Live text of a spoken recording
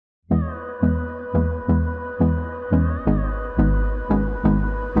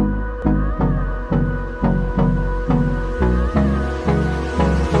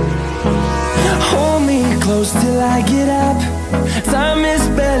close till I get up. Time is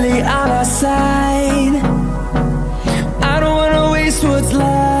barely on our side. I don't wanna waste what's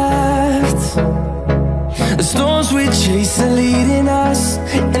left. The storms we chase are leading us,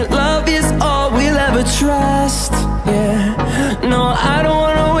 and love is all we'll ever trust. Yeah, no, I don't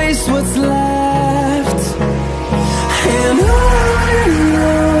wanna waste what's left. And on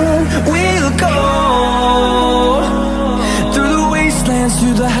we'll go, through the wastelands,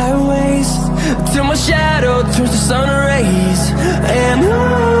 through the highways, till my shadow turns to sun rays. And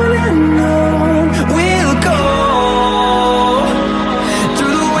on we'll go,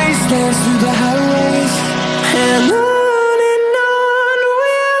 through the wastelands, through the highways, and on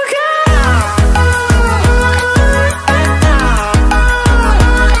we'll go.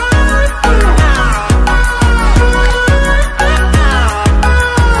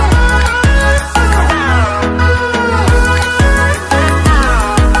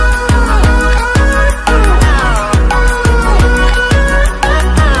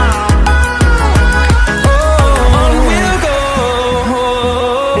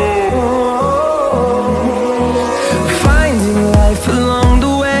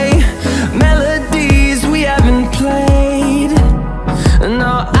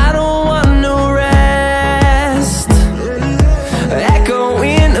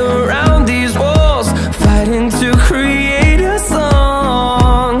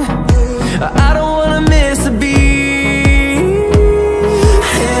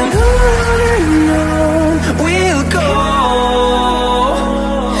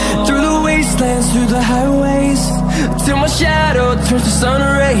 Turns to sun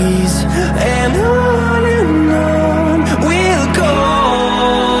rays, and on we'll go,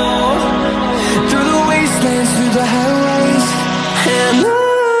 through the wastelands, through the highways, and on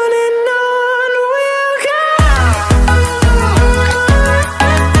we'll go.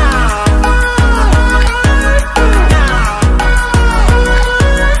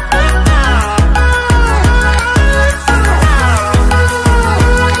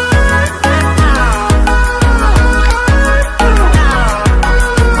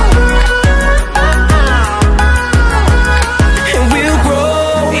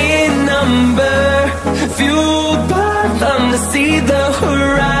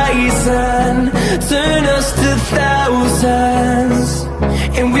 Turn us to thousands,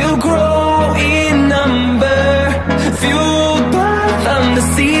 and we'll grow in number, fueled by them to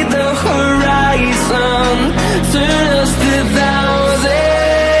see the horizon. Turn us to thousands,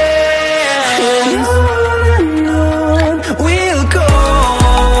 and on we'll go,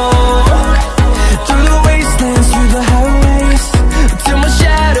 through the wastelands, through the highways, till my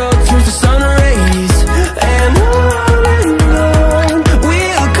shadow turns to sun rays, and on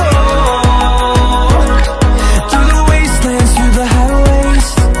we'll go.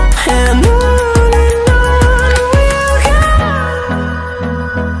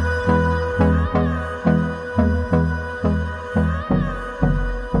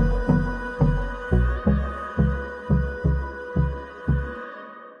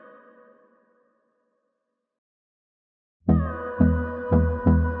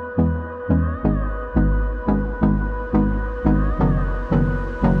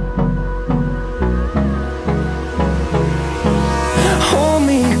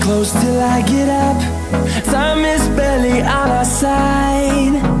 Close till I get up. Time is barely on our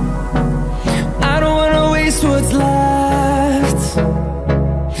side. I don't wanna waste what's left.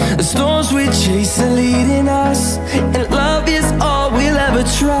 The storms we chase are leading us, and love is all we'll ever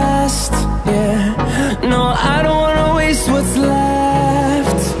trust. Yeah, no, I don't wanna waste what's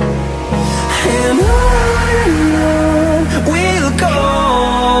left. And on we'll go,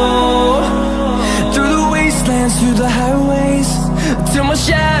 through the wastelands, through the highways, till my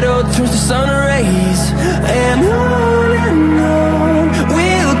shadow turns to sun rays, and on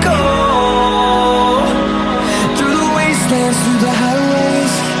we'll go, through the wastelands, through the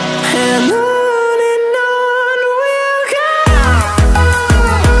highways, and on we'll go.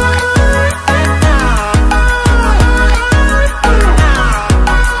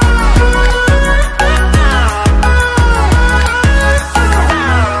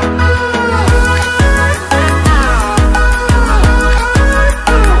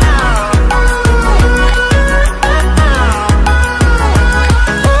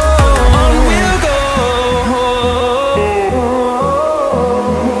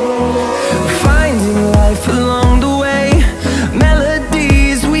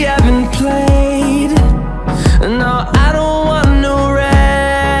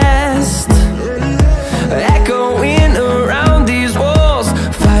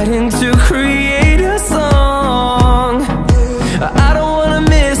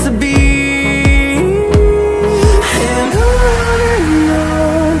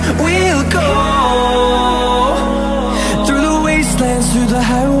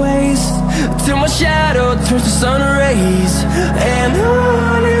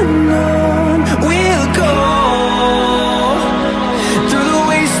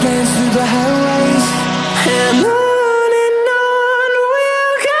 the highways, and on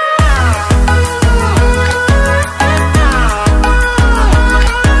we'll go.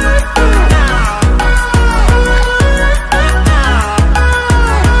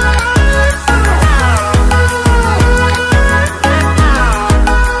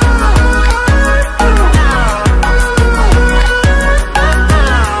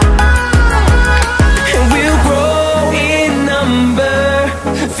 And we'll grow in number,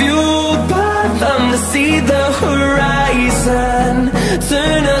 fueled by them to see the horizon,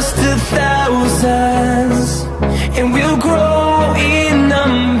 turn us to thousands. And we'll grow in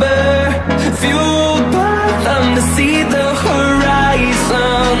number, fueled by them to see the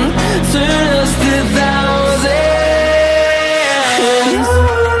horizon, turn us to thousands. And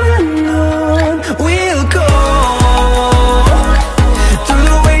on we'll go, through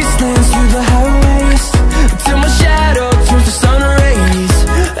the wastelands, through the highways, till my shadow turns to sun rays.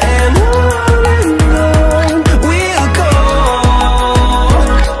 And on we'll go,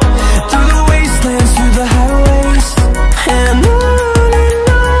 through the wastelands, through the highways, and on we'll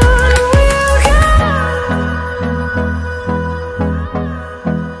go.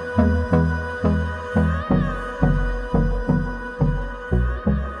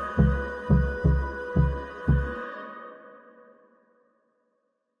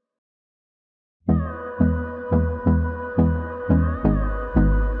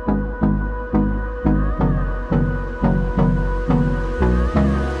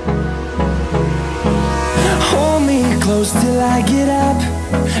 Hold me close till I get up.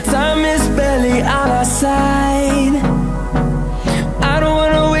 Time is barely on our side. I don't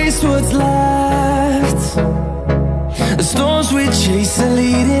wanna waste what's left. The storms we chase are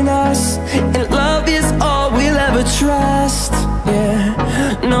leading us, and love is all we'll ever trust. Yeah,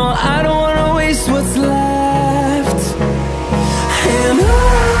 no, I don't wanna waste what's left. And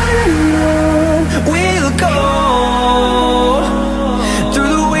on we'll go,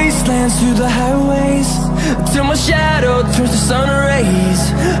 through the wastelands, through the highways, till my shadow turns to sun rays.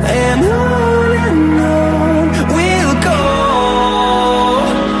 And on we'll go,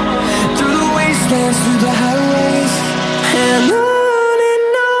 through the wastelands, through the highways, and on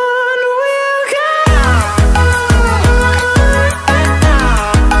we'll go.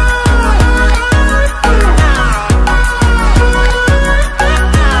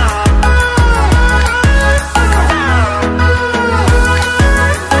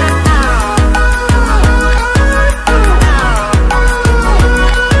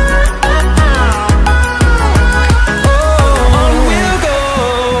 On we'll go,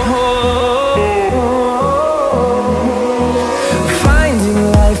 finding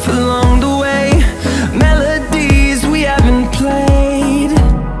life along the way, melodies we haven't played.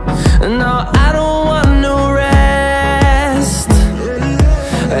 No, I don't want no rest,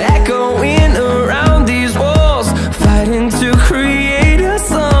 echoing around these walls, fighting to create a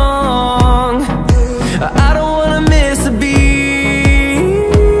song. I don't wanna miss a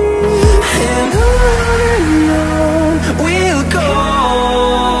beat. And on we'll go,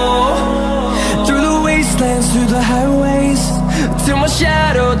 through the wastelands, through the highways, till my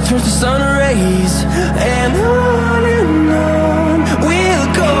shadow turns to sun rays. And on